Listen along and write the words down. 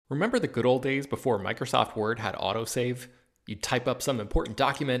Remember the good old days before Microsoft Word had autosave? You'd type up some important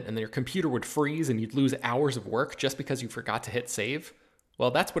document and then your computer would freeze and you'd lose hours of work just because you forgot to hit save?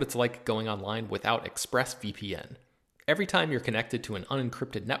 Well, that's what it's like going online without ExpressVPN. Every time you're connected to an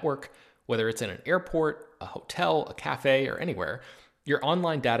unencrypted network, whether it's in an airport, a hotel, a cafe, or anywhere, your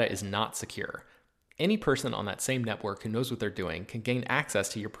online data is not secure. Any person on that same network who knows what they're doing can gain access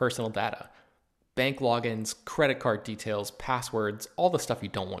to your personal data. Bank logins, credit card details, passwords, all the stuff you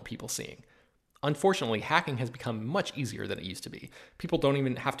don't want people seeing. Unfortunately, hacking has become much easier than it used to be. People don't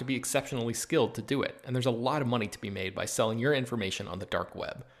even have to be exceptionally skilled to do it, and there's a lot of money to be made by selling your information on the dark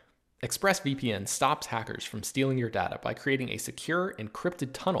web. ExpressVPN stops hackers from stealing your data by creating a secure, encrypted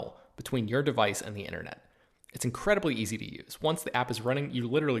tunnel between your device and the internet. It's incredibly easy to use. Once the app is running, you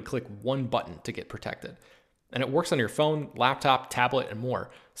literally click one button to get protected. And it works on your phone, laptop, tablet, and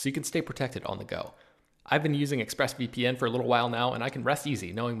more, so you can stay protected on the go. I've been using ExpressVPN for a little while now, and I can rest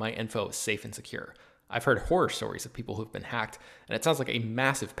easy knowing my info is safe and secure. I've heard horror stories of people who've been hacked, and it sounds like a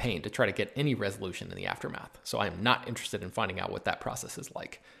massive pain to try to get any resolution in the aftermath, so I am not interested in finding out what that process is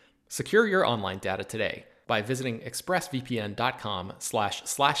like. Secure your online data today by visiting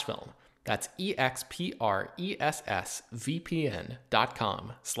expressvpn.com/film. That's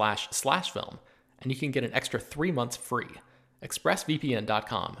expressvpn.com//film. And you can get an extra 3 months free.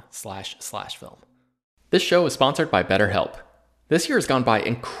 expressvpn.com//film. This show is sponsored by BetterHelp. This year has gone by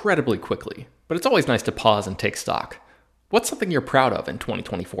incredibly quickly, but it's always nice to pause and take stock. What's something you're proud of in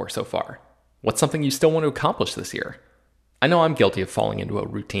 2024 so far? What's something you still want to accomplish this year? I know I'm guilty of falling into a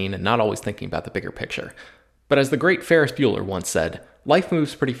routine and not always thinking about the bigger picture. But as the great Ferris Bueller once said, life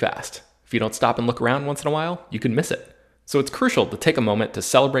moves pretty fast. If you don't stop and look around once in a while, you can miss it. So it's crucial to take a moment to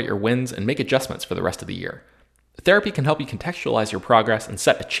celebrate your wins and make adjustments for the rest of the year. Therapy can help you contextualize your progress and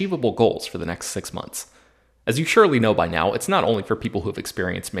set achievable goals for the next 6 months. As you surely know by now, it's not only for people who have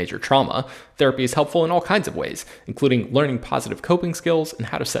experienced major trauma. Therapy is helpful in all kinds of ways, including learning positive coping skills and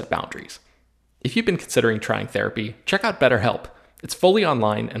how to set boundaries. If you've been considering trying therapy, check out BetterHelp. It's fully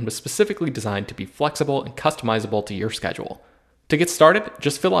online and was specifically designed to be flexible and customizable to your schedule. To get started,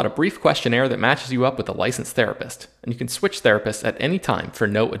 just fill out a brief questionnaire that matches you up with a licensed therapist, and you can switch therapists at any time for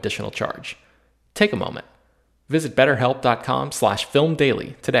no additional charge. Take a moment. Visit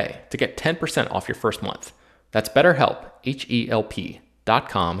betterhelp.com/filmdaily today to get 10% off your first month. That's BetterHelp,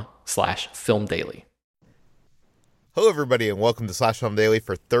 HELP.com/filmdaily. Hello, everybody, and welcome to Slash Film Daily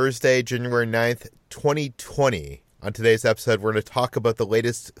for Thursday, January 9th, 2020. On today's episode, we're going to talk about the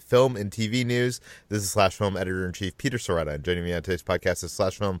latest film and TV news. This is Slash Film Editor-in-Chief Peter Soretta, and joining me on today's podcast is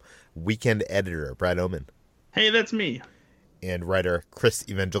Slash Film Weekend Editor Brad Oman. Hey, that's me. And writer Chris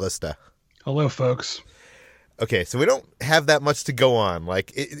Evangelista. Hello, folks. Okay, so we don't have that much to go on.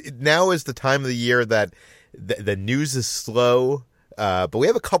 Now is the time of the year that the news is slow, but we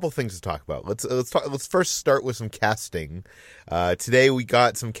have a couple things to talk about. Let's first start with some casting. Today we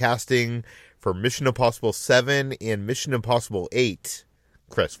got some casting for Mission Impossible 7 and Mission Impossible 8.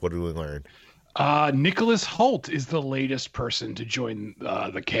 Chris, what did we learn? Nicholas Hoult is the latest person to join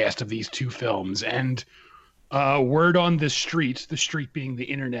the cast of these two films. And word on the street being the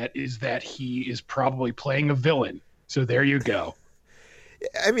internet, is that he is probably playing a villain. So there you go.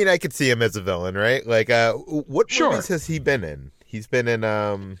 I mean, I could see him as a villain, right? What movies has he been in? He's been in...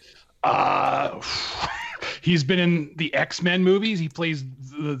 He's been in the X-Men movies. He plays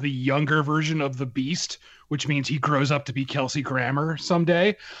the younger version of the Beast, which means he grows up to be Kelsey Grammer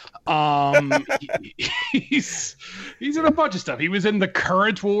someday. He's in a bunch of stuff. He was in The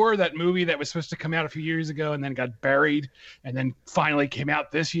Current War, that movie that was supposed to come out a few years ago and then got buried and then finally came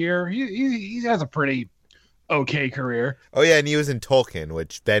out this year. He has a pretty okay career. Oh, yeah, and he was in Tolkien,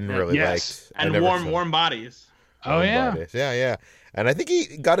 which Ben really liked. And Warm Bodies. Warm Bodies. Yeah. And I think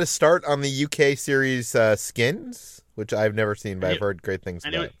he got his start on the UK series Skins, which I've never seen, but I've heard great things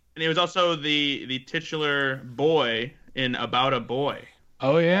about. And he was also the titular boy in About a Boy.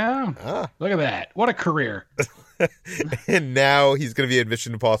 Oh, yeah? Look at that. What a career. And now he's going to be in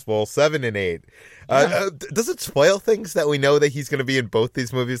Mission Impossible 7 and 8. Does it spoil things that we know that he's going to be in both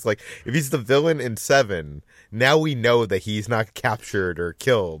these movies? Like, if he's the villain in 7, now we know that he's not captured or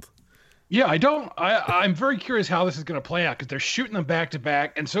killed. Yeah, I'm very curious how this is going to play out because they're shooting them back to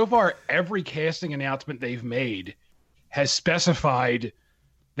back. And so far, every casting announcement they've made has specified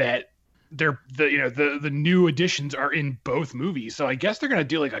that the new additions are in both movies. So I guess they're going to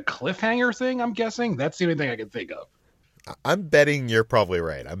do like a cliffhanger thing, I'm guessing. That's the only thing I can think of. I'm betting you're probably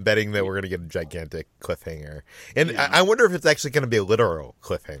right. I'm betting that we're going to get a gigantic cliffhanger. And yeah. I wonder if it's actually going to be a literal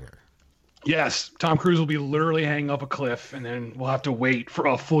cliffhanger. Yes, Tom Cruise will be literally hanging up a cliff, and then we'll have to wait for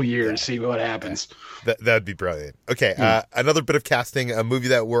a full year to see what happens. That'd be brilliant. Okay, another bit of casting, a movie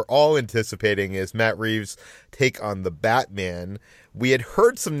that we're all anticipating is Matt Reeves' take on the Batman. We had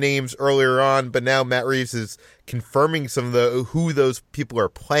heard some names earlier on, but now Matt Reeves is confirming some of who those people are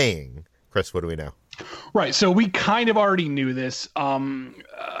playing. Chris, what do we know? Right, so we kind of already knew this.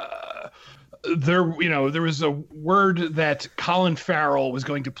 There was a word that Colin Farrell was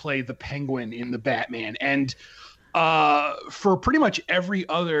going to play the Penguin in the Batman, and for pretty much every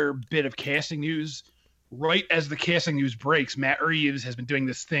other bit of casting news, right as the casting news breaks, Matt Reeves has been doing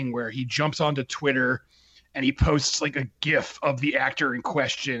this thing where he jumps onto Twitter and he posts like a GIF of the actor in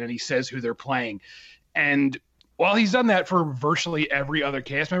question, and he says who they're playing. And while he's done that for virtually every other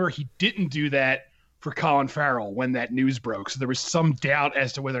cast member, he didn't do that for Colin Farrell when that news broke. So there was some doubt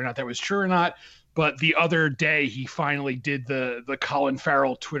as to whether or not that was true or not. But the other day, he finally did the Colin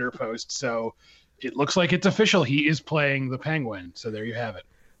Farrell Twitter post. So it looks like it's official. He is playing the Penguin. So there you have it.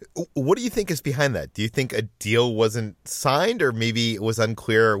 What do you think is behind that? Do you think a deal wasn't signed, or maybe it was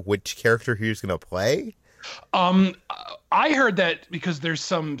unclear which character he was going to play? I heard that because there's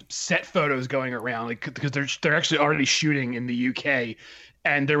some set photos going around, like because they're actually already shooting in the UK,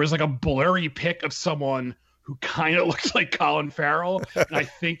 and there was like a blurry pic of someone who kind of looks like Colin Farrell, and I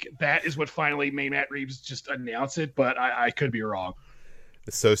think that is what finally made Matt Reeves just announce it, but I could be wrong.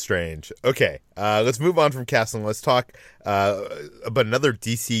 It's so strange. Okay, let's move on from casting. Let's talk about another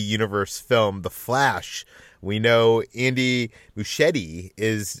DC Universe film, The Flash. We know Andy Muschietti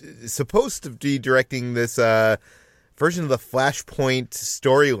is supposed to be directing this version of the Flashpoint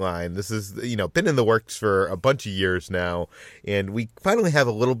storyline. This is, been in the works for a bunch of years now, and we finally have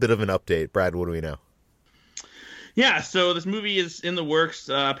a little bit of an update. Brad, what do we know? Yeah, so this movie is in the works.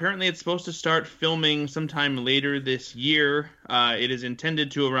 Apparently, it's supposed to start filming sometime later this year. It is intended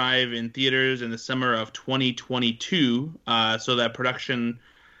to arrive in theaters in the summer of 2022, so that production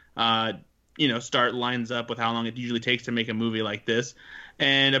start lines up with how long it usually takes to make a movie like this.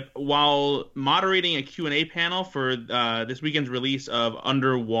 And while moderating a Q&A panel for this weekend's release of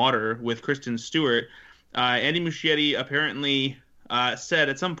Underwater with Kristen Stewart, Andy Muschietti apparently said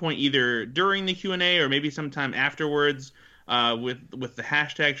at some point, either during the Q&A or maybe sometime afterwards with the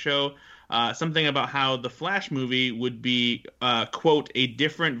hashtag show, something about how the Flash movie would be, quote, a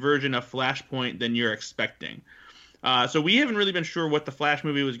different version of Flashpoint than you're expecting. So we haven't really been sure what the Flash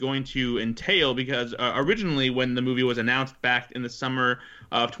movie was going to entail, because originally when the movie was announced back in the summer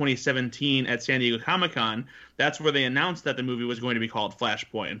of 2017 at San Diego Comic-Con, that's where they announced that the movie was going to be called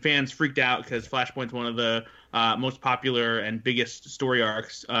Flashpoint. And fans freaked out because Flashpoint's one of the most popular and biggest story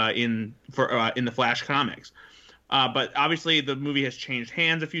arcs in the Flash comics. But obviously the movie has changed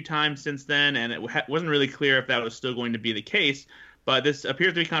hands a few times since then, and it wasn't really clear if that was still going to be the case. But this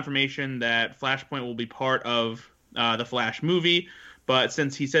appears to be confirmation that Flashpoint will be part of the Flash movie, but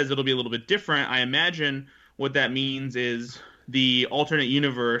since he says it'll be a little bit different, I imagine what that means is the alternate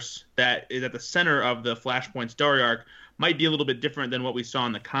universe that is at the center of the Flashpoint story arc might be a little bit different than what we saw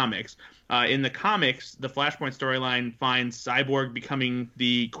in the comics. In the comics, the Flashpoint storyline finds Cyborg becoming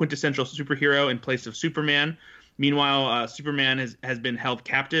the quintessential superhero in place of Superman. Meanwhile, Superman has been held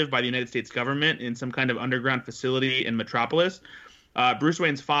captive by the United States government in some kind of underground facility in Metropolis. Bruce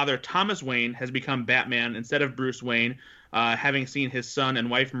Wayne's father, Thomas Wayne, has become Batman instead of Bruce Wayne, having seen his son and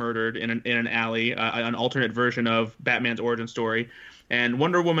wife murdered in an alley, an alternate version of Batman's origin story. And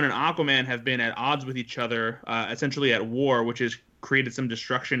Wonder Woman and Aquaman have been at odds with each other, essentially at war, which has created some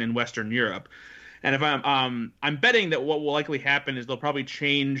destruction in Western Europe. And if I'm betting that what will likely happen is they'll probably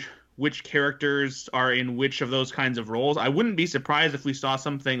change which characters are in which of those kinds of roles. I wouldn't be surprised if we saw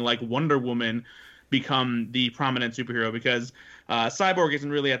something like Wonder Woman become the prominent superhero, because Cyborg isn't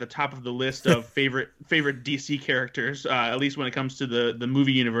really at the top of the list of favorite DC characters, at least when it comes to the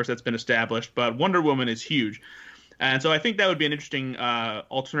movie universe that's been established. But Wonder Woman is huge. And so I think that would be an interesting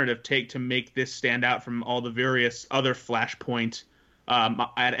alternative take to make this stand out from all the various other Flashpoint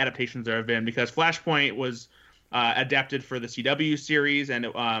adaptations there have been, because Flashpoint was adapted for the CW series, and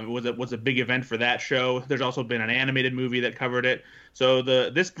it was a big event for that show. There's also been an animated movie that covered it. So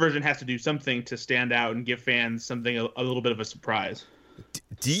this version has to do something to stand out and give fans something a little bit of a surprise.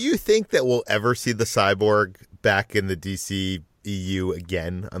 Do you think that we'll ever see the Cyborg back in the DC EU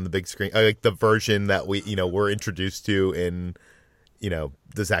again on the big screen, like the version that we're introduced to in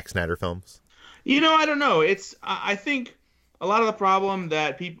the Zack Snyder films? I don't know. I think a lot of the problem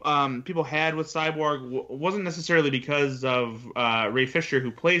that people had with Cyborg wasn't necessarily because of Ray Fisher,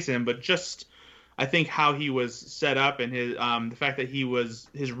 who plays him, but just I think how he was set up, and his the fact that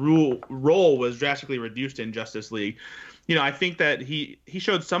his role was drastically reduced in Justice League. I think that he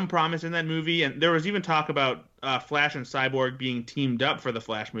showed some promise in that movie, and there was even talk about Flash and Cyborg being teamed up for the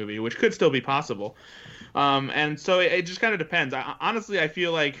Flash movie, which could still be possible. And so it just kind of depends. Honestly, I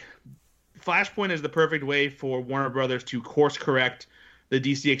feel like Flashpoint is the perfect way for Warner Brothers to course correct the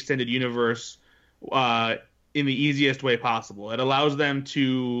DC Extended Universe in the easiest way possible. It allows them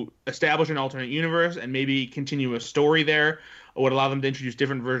to establish an alternate universe and maybe continue a story there. It would allow them to introduce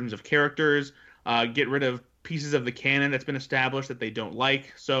different versions of characters, get rid of pieces of the canon that's been established that they don't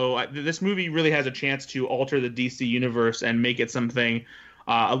like. So this movie really has a chance to alter the DC universe and make it something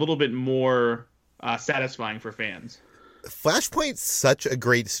a little bit more satisfying for fans. Flashpoint's such a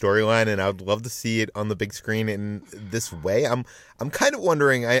great storyline, and I would love to see it on the big screen in this way. I'm kind of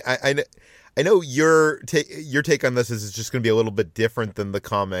wondering. I know your take on this is it's just going to be a little bit different than the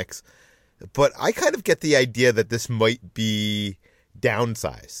comics, but I kind of get the idea that this might be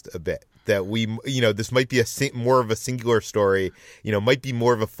downsized a bit. That this might be more of a singular story. Might be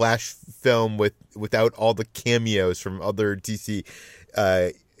more of a Flash film without all the cameos from other DC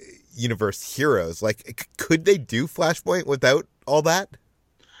universe heroes. Like, could they do Flashpoint without all that?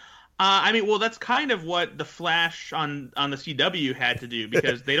 Well, that's kind of what the Flash on the CW had to do,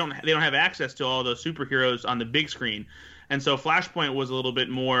 because they don't have access to all those superheroes on the big screen, and so Flashpoint was a little bit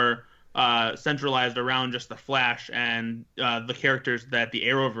more centralized around just the Flash and the characters that the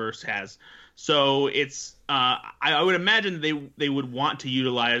Arrowverse has. So it's I would imagine they would want to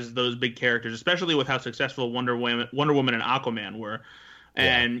utilize those big characters, especially with how successful Wonder Woman and Aquaman were.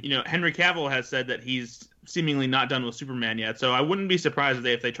 And Henry Cavill has said that he's seemingly not done with Superman yet, so I wouldn't be surprised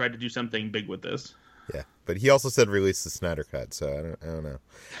if they tried to do something big with this. Yeah, but he also said release the Snyder Cut, so I don't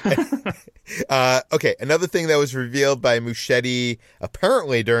know. Okay, another thing that was revealed by Muschietti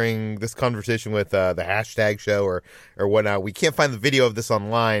apparently during this conversation with the hashtag show or whatnot. We can't find the video of this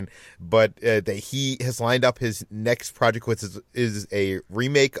online, but that he has lined up his next project, which is a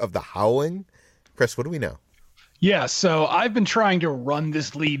remake of The Howling. Chris, what do we know? Yeah, so I've been trying to run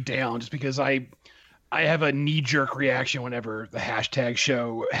this lead down just because I have a knee-jerk reaction whenever the hashtag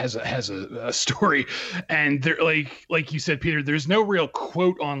show has a story, and there, like you said, Peter, there's no real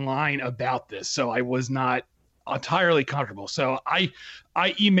quote online about this, so I was not entirely comfortable. So I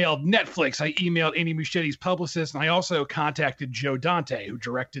emailed Netflix, I emailed Andy Muschietti's publicist, and I also contacted Joe Dante, who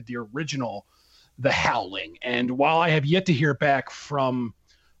directed the original The Howling. And while I have yet to hear back from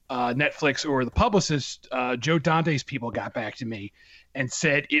Netflix or the publicist, Joe Dante's people got back to me and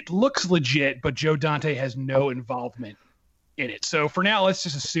said it looks legit, but Joe Dante has no involvement in it. So for now, let's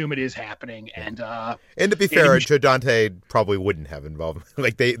just assume it is happening. And to be fair, Joe Dante probably wouldn't have involvement.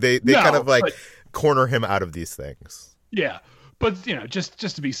 Like they kind of corner him out of these things. Yeah. But,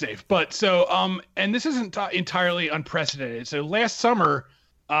 just to be safe. But so, and this isn't entirely unprecedented. So last summer,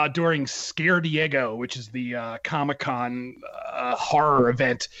 during Scare Diego, which is the Comic-Con horror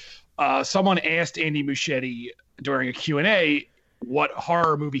event, someone asked Andy Muschietti during a Q&A what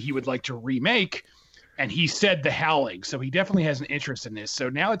horror movie he would like to remake, and he said The Howling. So he definitely has an interest in this. So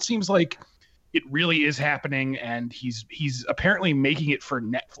now it seems like it really is happening, and he's apparently making it for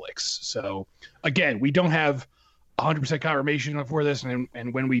Netflix. So again, we don't have 100% confirmation for this, and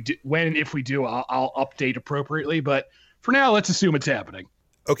if we do, I'll update appropriately. But for now, let's assume it's happening.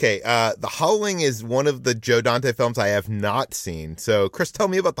 Okay, The Howling is one of the Joe Dante films I have not seen. So, Chris, tell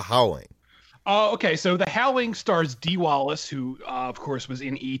me about The Howling. Okay, so The Howling stars Dee Wallace, who, of course, was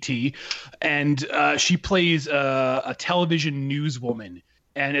in E.T., and she plays a television newswoman.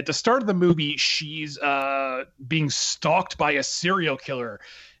 And at the start of the movie, she's being stalked by a serial killer.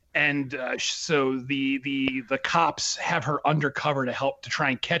 And so the cops have her undercover to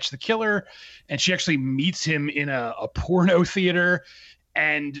try and catch the killer. And she actually meets him in a porno theater.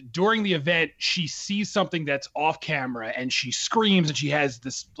 And during the event, she sees something that's off camera, and she screams, and she has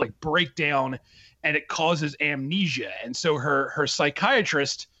this breakdown, and it causes amnesia. And so her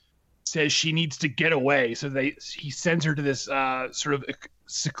psychiatrist says she needs to get away. So he sends her to this sort of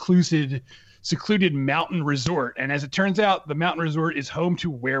secluded mountain resort. And as it turns out, the mountain resort is home to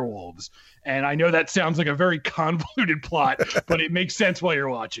werewolves. And I know that sounds like a very convoluted plot, but it makes sense while you're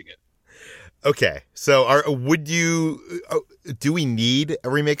watching it. Okay, so do we need a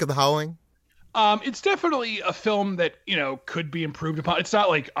remake of The Howling? It's definitely a film that, could be improved upon. It's not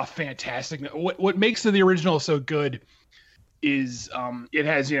like a fantastic. What makes the original so good is it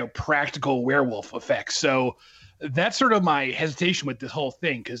has, practical werewolf effects. So that's sort of my hesitation with this whole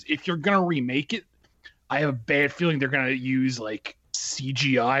thing, because if you're going to remake it, I have a bad feeling they're going to use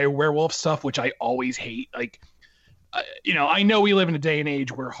CGI werewolf stuff, which I always hate. I know we live in a day and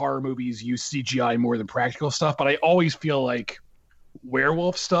age where horror movies use CGI more than practical stuff, but I always feel like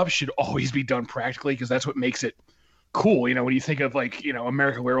werewolf stuff should always be done practically, because that's what makes it cool. When you think of like,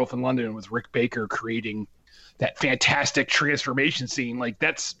 American Werewolf in London with Rick Baker creating that fantastic transformation scene, like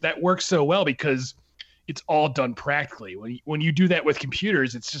that works so well because it's all done practically. When you do that with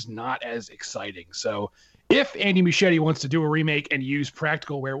computers, it's just not as exciting. So if Andy Muschietti wants to do a remake and use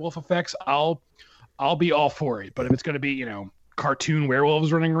practical werewolf effects, I'll be all for it. But if it's going to be, cartoon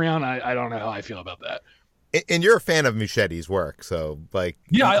werewolves running around, I don't know how I feel about that. And you're a fan of Muschietti's work, so like,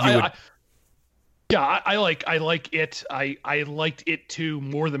 yeah, I like it. I liked it too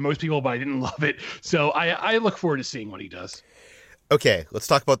more than most people, but I didn't love it. So I look forward to seeing what he does. Okay, let's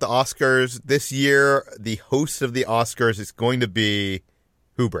talk about the Oscars. This year, the host of the Oscars is going to be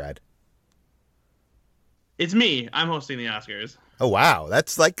who, Brad? It's me. I'm hosting the Oscars. Oh, wow.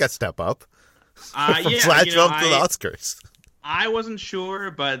 That's like a step up. From Yeah, Flat Jump to the Oscars. I wasn't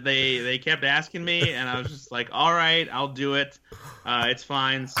sure, but they kept asking me, and I was just like, all right, I'll do it. It's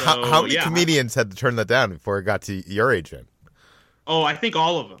fine. So, how many comedians had to turn that down before it got to your agent? Oh, I think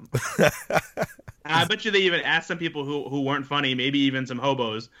all of them. I bet you they even asked some people who weren't funny, maybe even some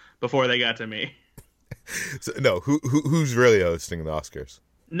hobos, before they got to me. So, no, who's really hosting the Oscars?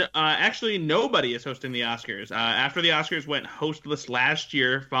 No, actually, nobody is hosting the Oscars. After the Oscars went hostless last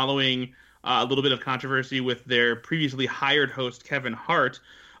year, following a little bit of controversy with their previously hired host, Kevin Hart.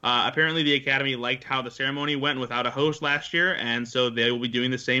 Apparently, the Academy liked how the ceremony went without a host last year, and so they will be doing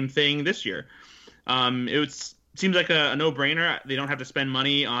the same thing this year. It seems like a no-brainer. They don't have to spend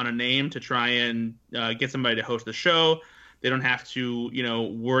money on a name to try and get somebody to host the show. They don't have to,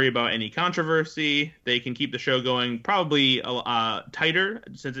 worry about any controversy. They can keep the show going probably tighter,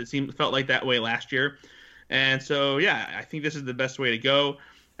 since it felt like that way last year. And so, yeah, I think this is the best way to go.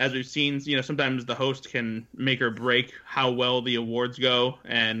 As we've seen, sometimes the host can make or break how well the awards go,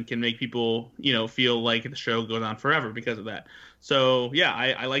 and can make people, feel like the show goes on forever because of that. So, yeah,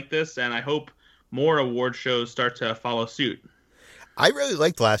 I like this, and I hope more award shows start to follow suit. I really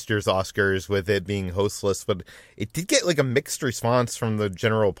liked last year's Oscars with it being hostless, but it did get like a mixed response from the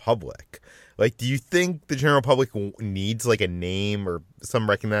general public. Like, do you think the general public needs like a name or some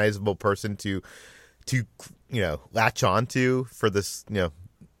recognizable person to latch onto for this,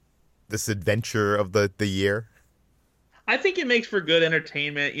 this adventure of the year? I think it makes for good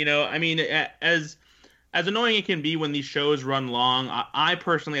entertainment. I mean, as annoying it can be when these shows run long, I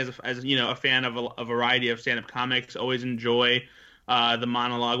personally, as a fan of a variety of stand-up comics, always enjoy the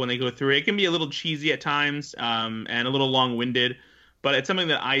monologue when they go through it. It can be a little cheesy at times, and a little long-winded, but it's something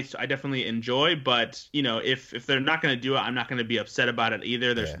that I definitely enjoy. But if they're not going to do it, I'm not going to be upset about it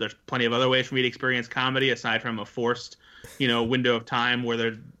either. There's plenty of other ways for me to experience comedy aside from a forced window of time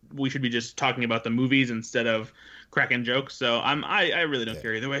where we should be just talking about the movies instead of cracking jokes. So I really don't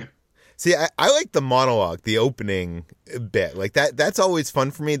care either way. See, I like the monologue, the opening bit. Like that's always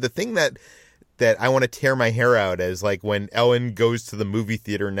fun for me. The thing that I want to tear my hair out is like when Ellen goes to the movie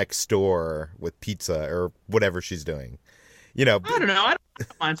theater next door with pizza or whatever she's doing. I don't know. I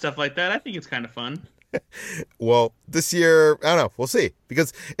don't mind stuff like that. I think it's kind of fun. Well, this year, I don't know. We'll see.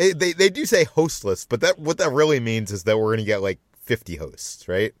 Because they do say hostless, but what that really means is that we're going to get like 50 hosts,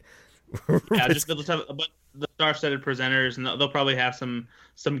 right? Yeah, just they'll have the star-studded presenters, and they'll probably have some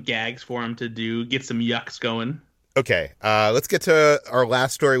gags for them to do, get some yucks going. Okay, let's get to our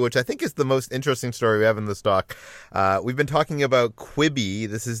last story, which I think is the most interesting story we have in this doc. We've been talking about Quibi.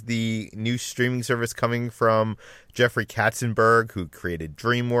 This is the new streaming service coming from Jeffrey Katzenberg, who created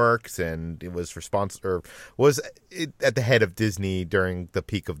DreamWorks, and it was was at the head of Disney during the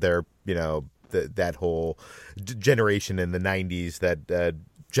peak of their, that whole generation in the 90s that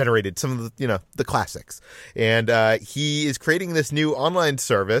generated some of the classics. And he is creating this new online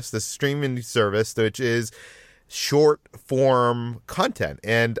service, this streaming service, which is short form content.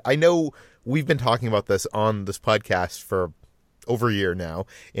 And I know we've been talking about this on this podcast for over a year now.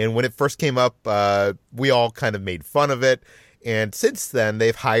 And when it first came up, we all kind of made fun of it. And since then,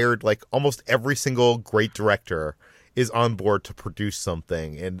 they've hired like almost every single great director is on board to produce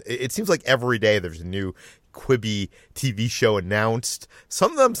something. And it seems like every day there's a new Quibi TV show announced.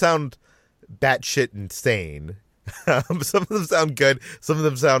 Some of them sound batshit insane. Some of them sound good. Some of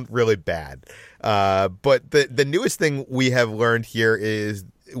them sound really bad. But the newest thing we have learned here is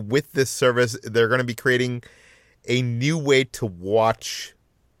with this service, they're going to be creating a new way to watch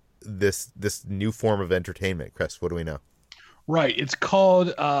this new form of entertainment. Chris, what do we know? Right. It's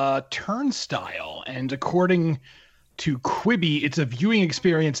called Turnstile. And according to Quibi, it's a viewing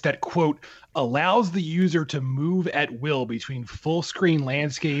experience that, quote, allows the user to move at will between full screen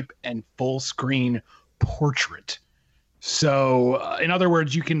landscape and full screen portrait. So, in other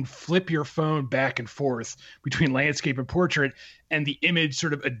words, you can flip your phone back and forth between landscape and portrait, and the image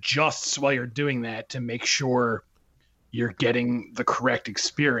sort of adjusts while you're doing that to make sure you're getting the correct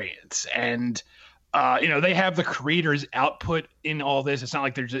experience. And they have the creators output in all this. It's not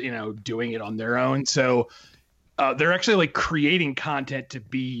like they're just, doing it on their own. So they're actually like creating content to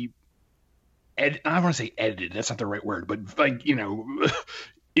be I don't want to say edited. That's not the right word, but like,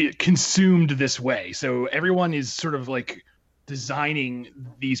 it consumed this way. So everyone is sort of like designing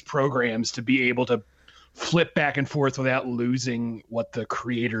these programs to be able to flip back and forth without losing what the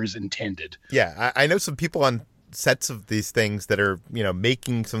creators intended. Yeah, I know some people on sets of these things that are,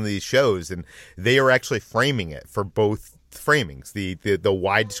 making some of these shows, and they are actually framing it for both framings, the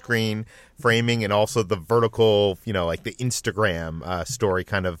widescreen framing and also the vertical, like the Instagram story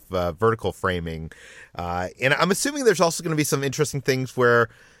kind of vertical framing. And I'm assuming there's also going to be some interesting things where,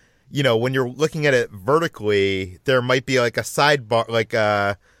 when you're looking at it vertically, there might be like a sidebar, like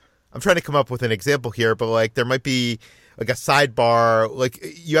I'm trying to come up with an example here, but like there might be like a sidebar, like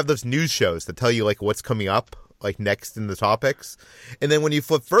you have those news shows that tell you like what's coming up like next in the topics. And then when you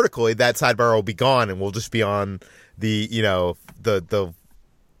flip vertically, that sidebar will be gone and we'll just be on the,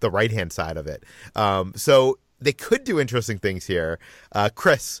 the right-hand side of it. So they could do interesting things here.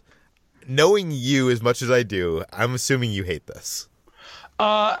 Chris, knowing you as much as I do, I'm assuming you hate this.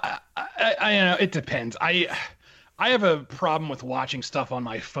 It depends. I have a problem with watching stuff on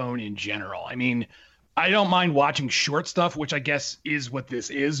my phone in general. I mean, I don't mind watching short stuff, which I guess is what this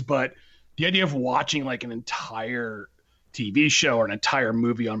is, but the idea of watching like an entire TV show or an entire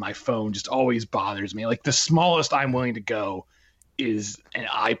movie on my phone just always bothers me. Like the smallest I'm willing to go is an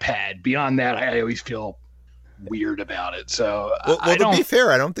iPad. Beyond that, I always feel weird about it. So to be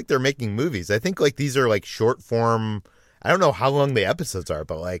fair, I don't think they're making movies. I think like these are like short form. I don't know how long the episodes are,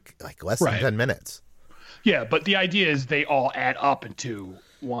 but like less than 10 minutes. Yeah, but the idea is they all add up into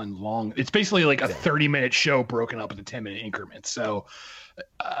one long. It's basically like a 30-minute show broken up into 10-minute increments. So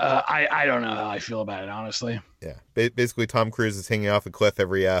I don't know how I feel about it, honestly. Yeah, basically Tom Cruise is hanging off a cliff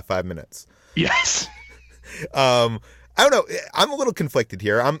every 5 minutes. Yes. I don't know. I'm a little conflicted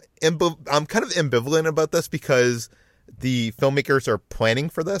here. I'm kind of ambivalent about this because the filmmakers are planning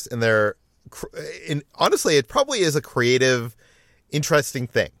for this, and honestly, it probably is a creative, interesting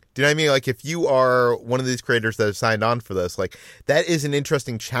thing. Do you know what I mean? Like, if you are one of these creators that have signed on for this, like, that is an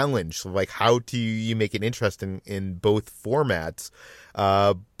interesting challenge. So, like, how do you make it interesting in both formats?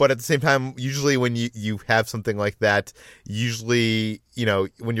 But at the same time, usually when you have something like that, when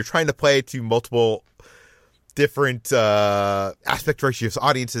you're trying to play to multiple different aspect ratios,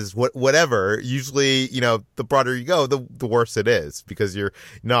 audiences, whatever, usually, the broader you go, the worse it is, because you're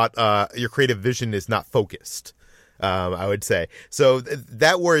not your creative vision is not focused. I would say. So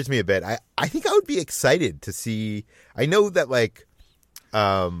that worries me a bit. I think I would be excited to see. I know that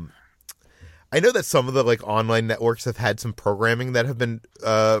some of the like online networks have had some programming that have been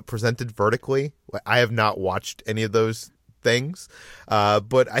presented vertically. I have not watched any of those things,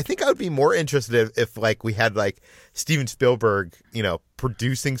 but I think I would be more interested if like we had like Steven Spielberg,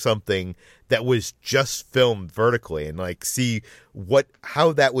 producing something that was just filmed vertically, and like see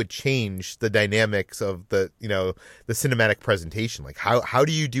how that would change the dynamics of the the cinematic presentation. Like how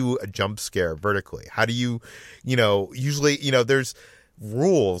do you do a jump scare vertically? How do you usually there's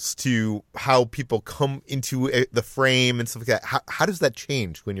rules to how people come into the frame and stuff like that. How does that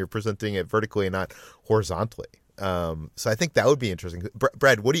change when you're presenting it vertically and not horizontally? So I think that would be interesting.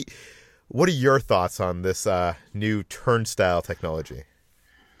 Brad, what are your thoughts on this new turnstile technology?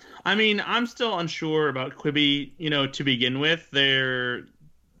 I mean, I'm still unsure about Quibi, to begin with. They're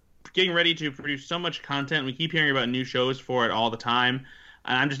getting ready to produce so much content. We keep hearing about new shows for it all the time,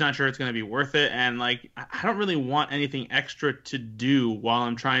 and I'm just not sure it's going to be worth it. And like, I don't really want anything extra to do while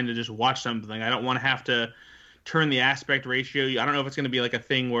I'm trying to just watch something. I don't want to have to turn the aspect ratio. I don't know if it's going to be like a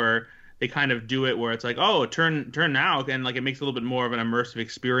thing where they kind of do it where it's like, oh, turn now, and like it makes it a little bit more of an immersive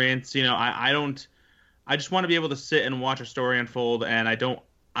experience. I just want to be able to sit and watch a story unfold, and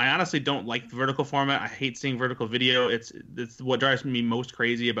I honestly don't like the vertical format. I hate seeing vertical video. It's what drives me most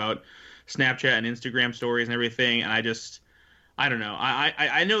crazy about Snapchat and Instagram stories and everything. And I don't know.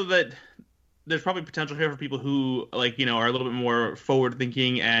 I know that there's probably potential here for people who are a little bit more forward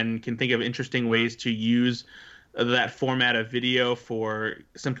thinking and can think of interesting ways to use that format of video for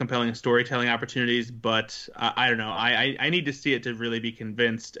some compelling storytelling opportunities. But I don't know. I need to see it to really be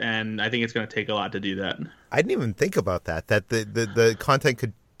convinced, and I think it's going to take a lot to do that. I didn't even think about that the content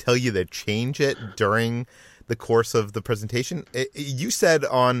could tell you to change it during the course of the presentation. You said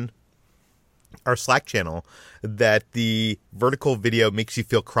on our Slack channel that the vertical video makes you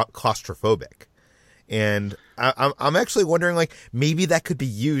feel claustrophobic. And I'm actually wondering, like, maybe that could be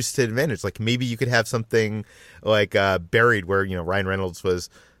used to advantage. Like, maybe you could have something like Buried, where Ryan Reynolds was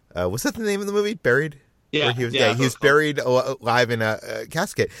that the name of the movie? Buried? Where he was buried alive in a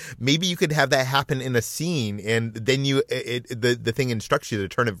casket. Maybe you could have that happen in a scene, and then the thing instructs you to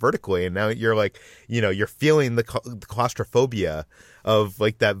turn it vertically, and now you're like, you're feeling the claustrophobia of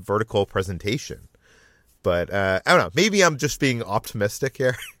like that vertical presentation. But I don't know. Maybe I'm just being optimistic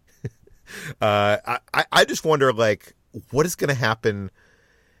here. I just wonder, like, what is going to happen?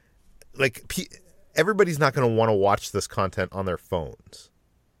 Like, everybody's not going to want to watch this content on their phones.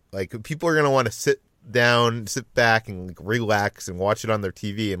 Like, people are going to want to sit back and like, relax and watch it on their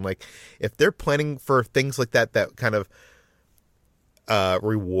TV. And like, if they're planning for things like that kind of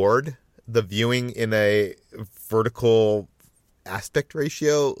reward the viewing in a vertical aspect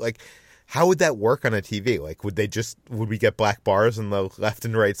ratio, like, how would that work on a TV? Like, would we get black bars on the left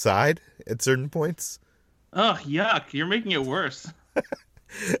and right side at certain points? Oh, yuck. You're making it worse.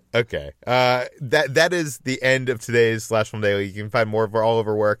 Okay. That is the end of today's Slash Film Daily. You can find more of all of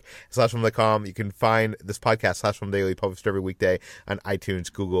our work at slashfilm.com. You can find this podcast, Slash Film Daily, published every weekday on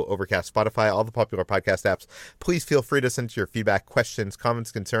iTunes, Google, Overcast, Spotify, all the popular podcast apps. Please feel free to send your feedback, questions,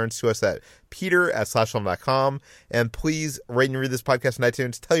 comments, concerns to us at peter@slashfilm.com. And please rate and review this podcast on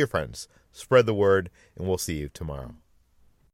iTunes. Tell your friends. Spread the word, and we'll see you tomorrow.